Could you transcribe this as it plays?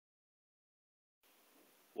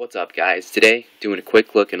What's up guys, today doing a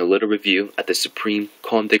quick look and a little review at the Supreme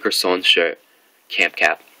Comme des Garçons shirt camp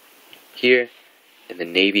cap here in the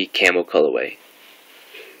navy camo colorway.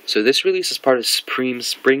 So this release is part of Supreme's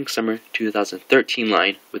Spring Summer 2013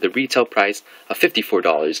 line with a retail price of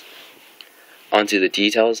 $54. Onto the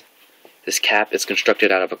details, this cap is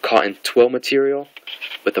constructed out of a cotton twill material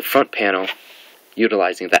with the front panel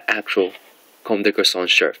utilizing the actual Comme des Garçons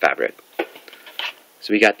shirt fabric.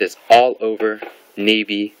 So we got this all over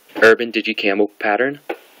navy urban digi-camo pattern.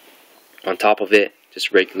 On top of it,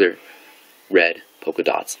 just regular red polka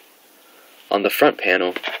dots. On the front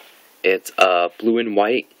panel, it's a blue and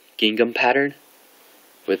white gingham pattern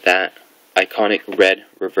with that iconic red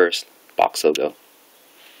reversed box logo.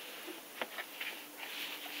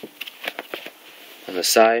 On the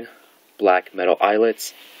side, black metal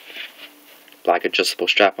eyelets, black adjustable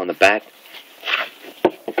strap on the back,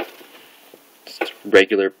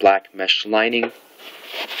 regular black mesh lining.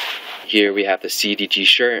 Here we have the CDG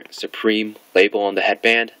shirt, Supreme label on the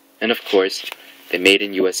headband, and of course the Made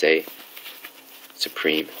in USA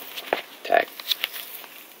Supreme tag.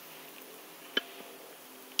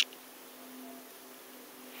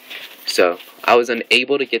 So I was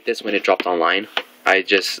unable to get this when it dropped online. I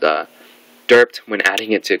just derped when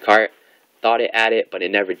adding it to the cart. Thought it added, but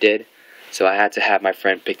it never did. So I had to have my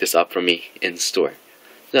friend pick this up for me in store.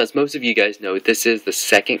 So as most of you guys know, this is the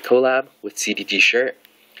second collab with CDG shirt.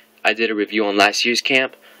 I did a review on last year's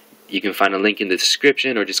camp. You can find a link in the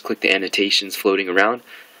description or just click the annotations floating around.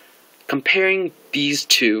 Comparing these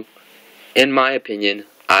two, in my opinion,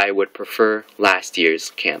 I would prefer last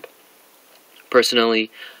year's camp.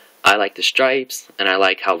 Personally, I like the stripes and I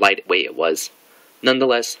like how lightweight it was.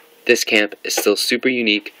 Nonetheless, this camp is still super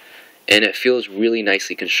unique and it feels really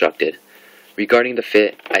nicely constructed. Regarding the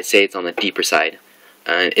fit, I'd say it's on the deeper side.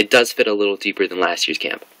 And it does fit a little deeper than last year's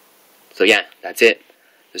camp. So yeah, that's it.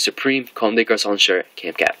 The Supreme Comme des Garçons shirt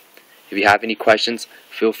camp cap. If you have any questions,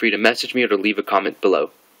 feel free to message me or to leave a comment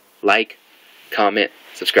below. Like, comment,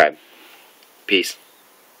 subscribe. Peace.